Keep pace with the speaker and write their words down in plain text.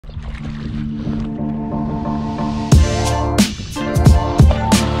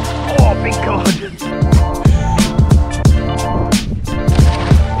Thank God.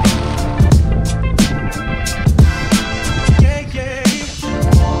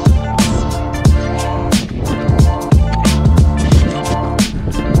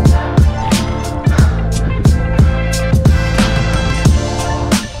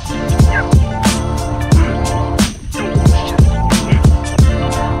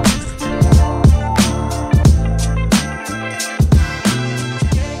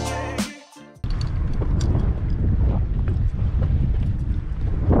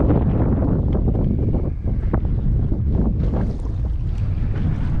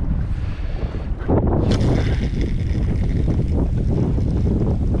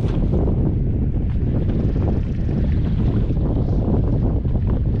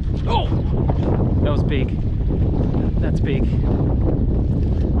 That was big. That's big.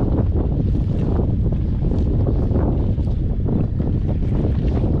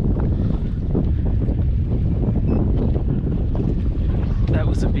 That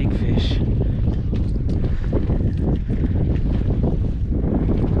was a big fish.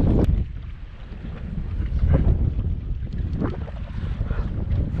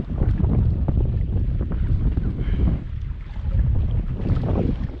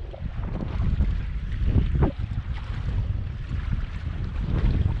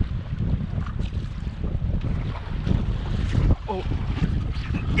 Oh,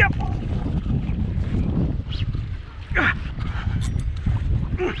 yep.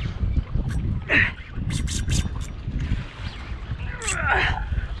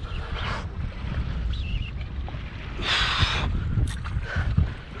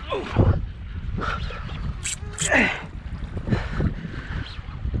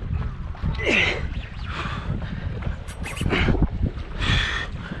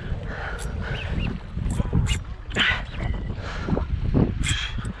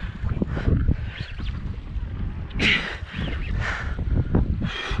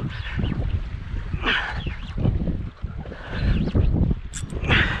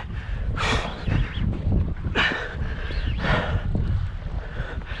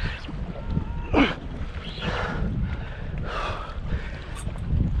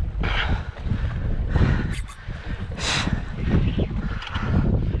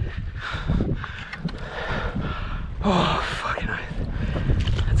 Oh, fucking hell.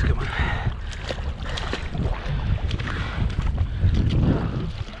 That's a good one.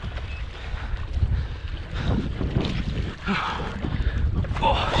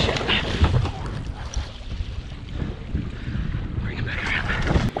 Oh, shit. Bring it back around.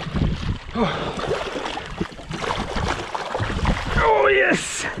 Oh,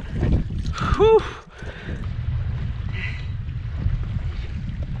 yes. Whew.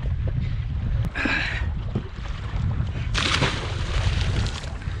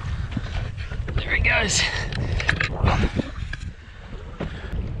 There he goes.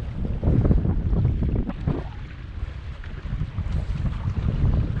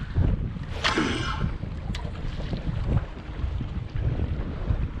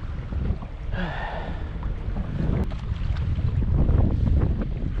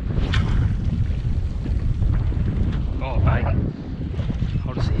 Oh, mate.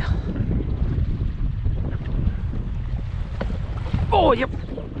 Hold us here. Oh, yep.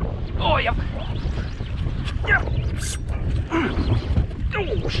 Oh, yep. Yep.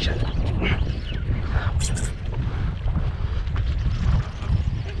 Oh, shit.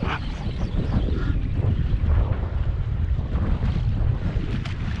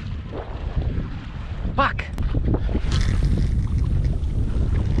 Fuck.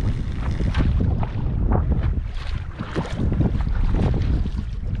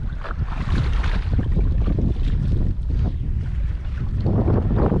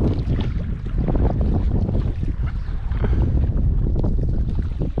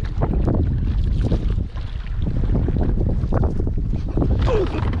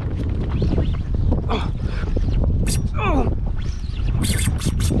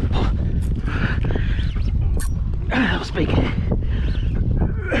 That was big.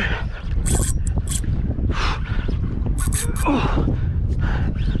 Oh.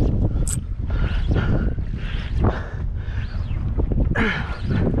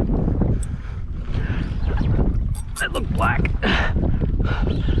 That looked black.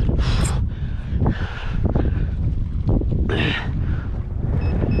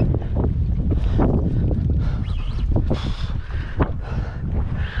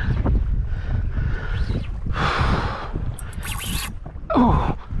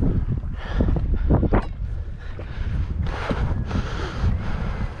 Oh.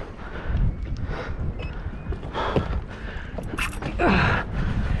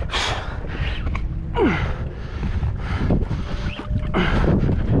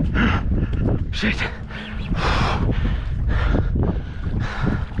 Shit.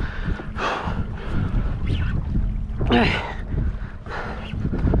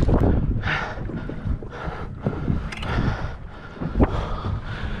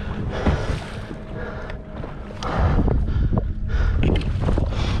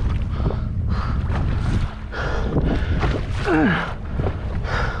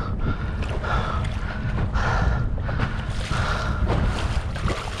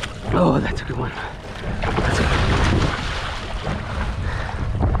 Oh, that's a good one. That's a good one.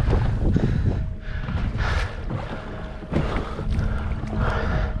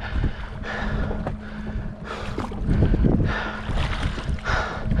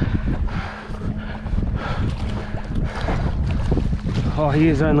 Oh, he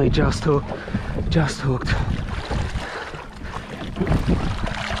is only just hooked. Just hooked.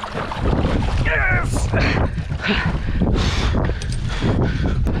 Yes!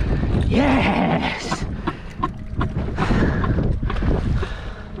 Yes!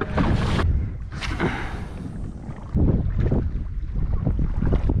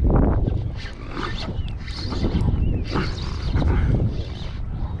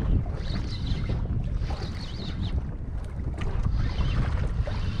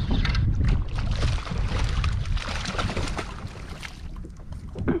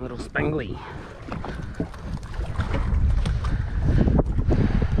 Little spangly.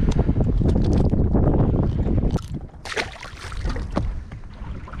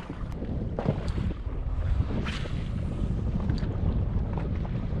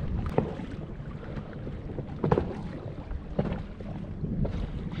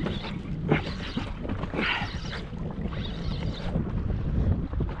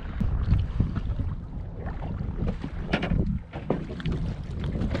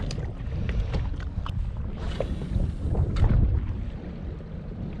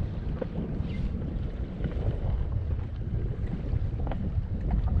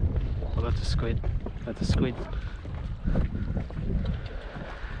 Oh, that's a squid. That's a squid.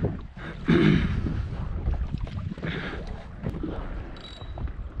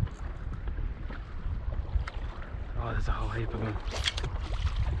 Oh, there's a whole heap of them.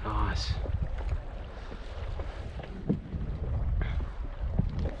 Nice.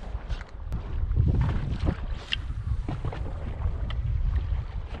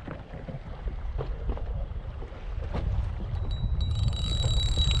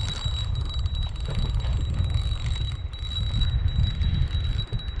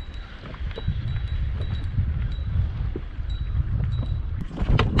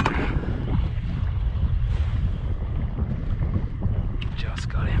 Just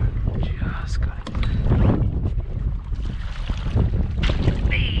got him. Just got him.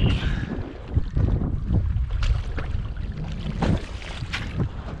 Hey.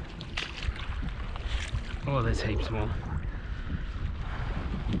 Oh, there's heaps more.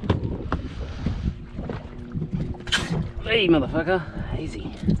 Hey, motherfucker.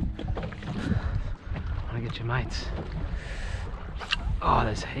 Easy. Wanna get your mates. Oh,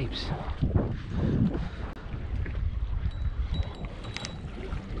 there's heaps.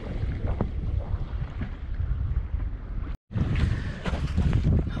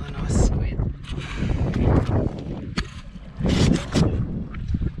 Another nice squid.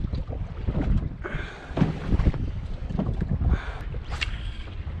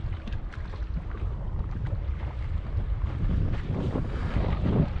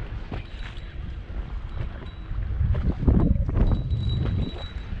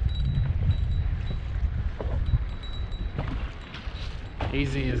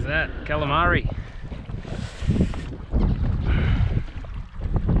 Easy as that, calamari.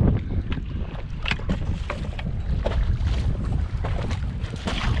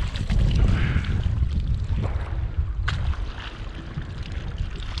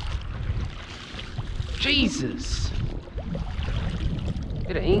 Jesus!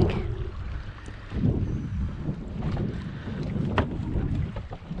 Bit of ink.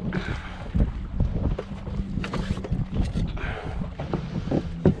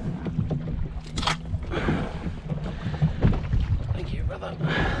 Thank you, brother.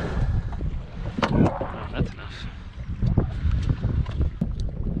 Oh, that's enough.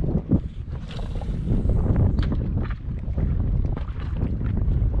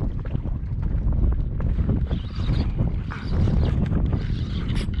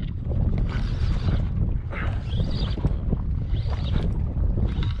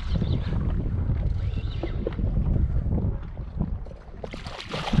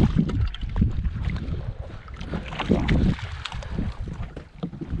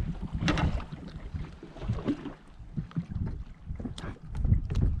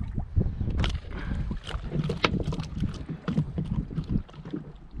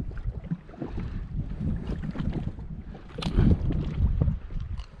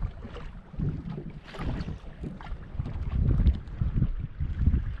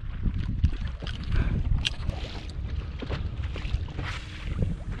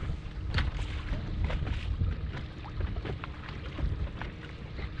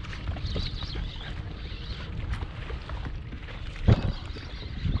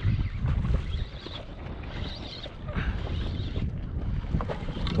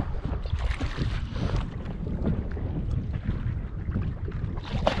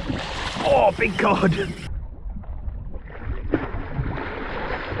 big cod.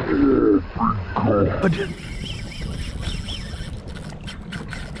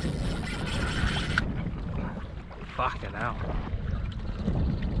 Fucking hell.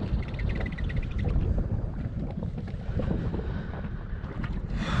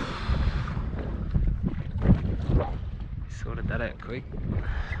 Sorted that out quick.